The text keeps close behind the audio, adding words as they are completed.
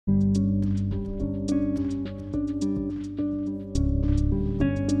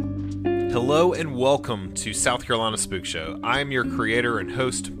Hello and welcome to South Carolina Spook Show. I am your creator and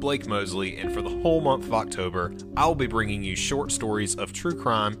host, Blake Mosley, and for the whole month of October, I'll be bringing you short stories of true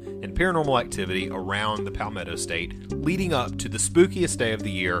crime and paranormal activity around the Palmetto State, leading up to the spookiest day of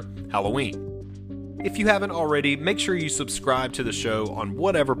the year, Halloween. If you haven't already, make sure you subscribe to the show on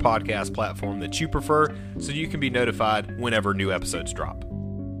whatever podcast platform that you prefer so you can be notified whenever new episodes drop.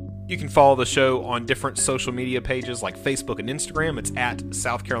 You can follow the show on different social media pages like Facebook and Instagram. It's at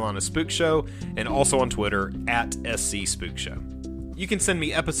South Carolina Spook Show, and also on Twitter at SC Spook Show. You can send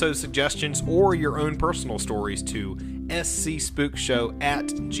me episode suggestions or your own personal stories to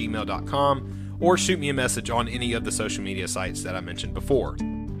scspookshow@gmail.com or shoot me a message on any of the social media sites that I mentioned before.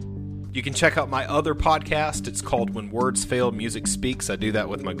 You can check out my other podcast. It's called When Words Fail, Music Speaks. I do that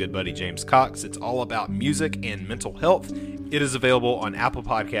with my good buddy James Cox. It's all about music and mental health. It is available on Apple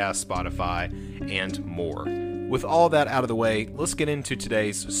Podcasts, Spotify, and more. With all that out of the way, let's get into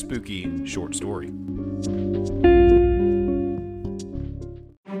today's spooky short story.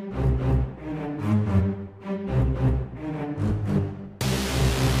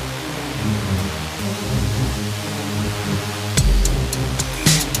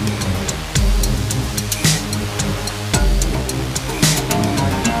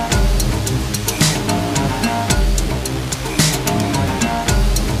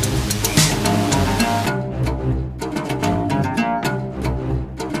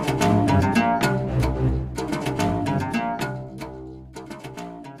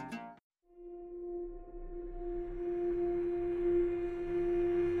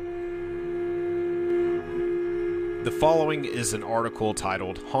 The following is an article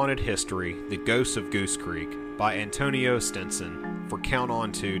titled Haunted History, The Ghosts of Goose Creek by Antonio Stinson for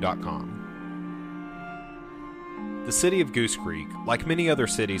CountOn2.com. The city of Goose Creek, like many other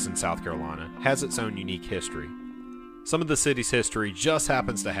cities in South Carolina, has its own unique history. Some of the city's history just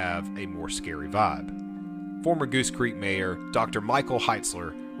happens to have a more scary vibe. Former Goose Creek Mayor Dr. Michael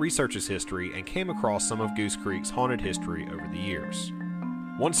Heitzler researches history and came across some of Goose Creek's haunted history over the years.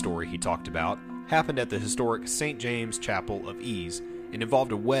 One story he talked about happened at the historic St. James Chapel of Ease and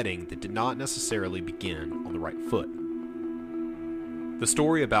involved a wedding that did not necessarily begin on the right foot. The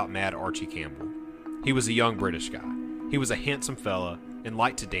story about Mad Archie Campbell. He was a young British guy. He was a handsome fella and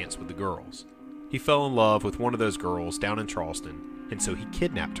liked to dance with the girls. He fell in love with one of those girls down in Charleston, and so he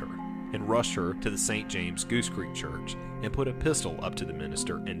kidnapped her and rushed her to the St. James Goose Creek Church and put a pistol up to the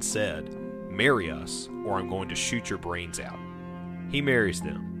minister and said, "Marry us, or I'm going to shoot your brains out." He marries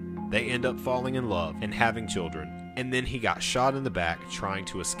them. They end up falling in love and having children, and then he got shot in the back trying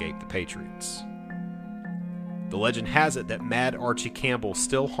to escape the Patriots. The legend has it that Mad Archie Campbell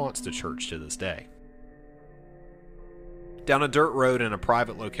still haunts the church to this day. Down a dirt road in a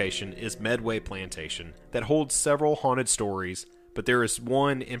private location is Medway Plantation that holds several haunted stories, but there is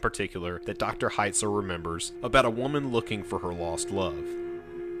one in particular that Dr. Heitzler remembers about a woman looking for her lost love.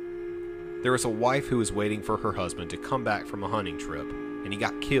 There is a wife who is waiting for her husband to come back from a hunting trip, and he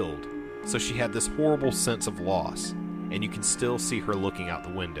got killed, so she had this horrible sense of loss, and you can still see her looking out the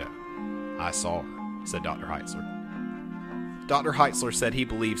window. "I saw her," said Dr. Heitzler. Dr. Heitzler said he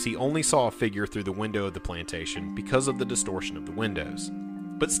believes he only saw a figure through the window of the plantation because of the distortion of the windows,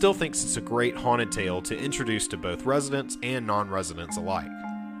 but still thinks it's a great haunted tale to introduce to both residents and non-residents alike.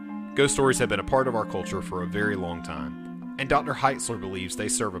 Ghost stories have been a part of our culture for a very long time, and Dr. Heitzler believes they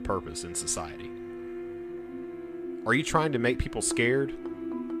serve a purpose in society. Are you trying to make people scared?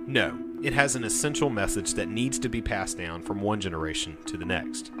 No, it has an essential message that needs to be passed down from one generation to the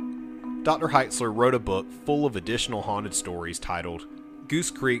next. Dr. Heitzler wrote a book full of additional haunted stories titled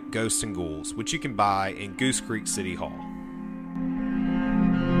Goose Creek Ghosts and Ghouls, which you can buy in Goose Creek City Hall.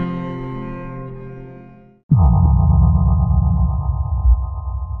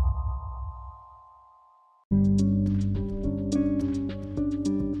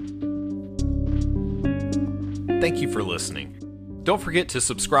 Thank you for listening. Don't forget to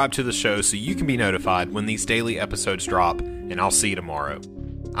subscribe to the show so you can be notified when these daily episodes drop, and I'll see you tomorrow.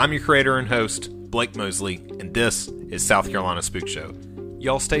 I'm your creator and host, Blake Mosley, and this is South Carolina Spook Show.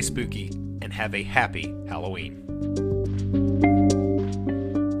 Y'all stay spooky and have a happy Halloween.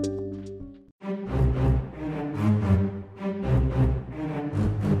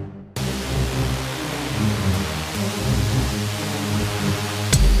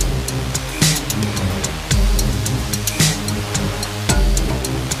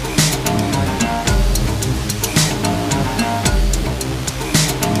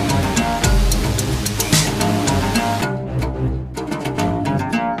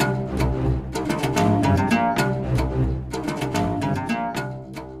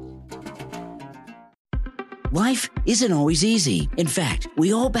 Life isn't always easy. In fact,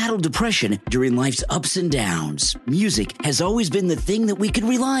 we all battle depression during life's ups and downs. Music has always been the thing that we could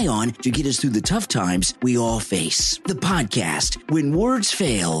rely on to get us through the tough times we all face. The podcast, When Words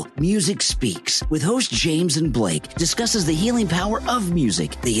Fail, Music Speaks, with hosts James and Blake, discusses the healing power of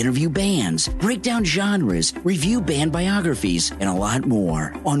music. They interview bands, break down genres, review band biographies, and a lot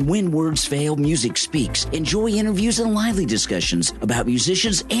more. On When Words Fail, Music Speaks, enjoy interviews and lively discussions about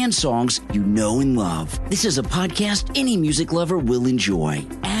musicians and songs you know and love. This is a podcast any music lover will enjoy.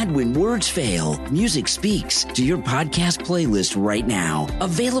 Add When Words Fail, Music Speaks to your podcast playlist right now.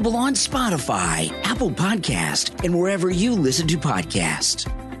 Available on Spotify, Apple Podcast, and wherever you listen to podcasts.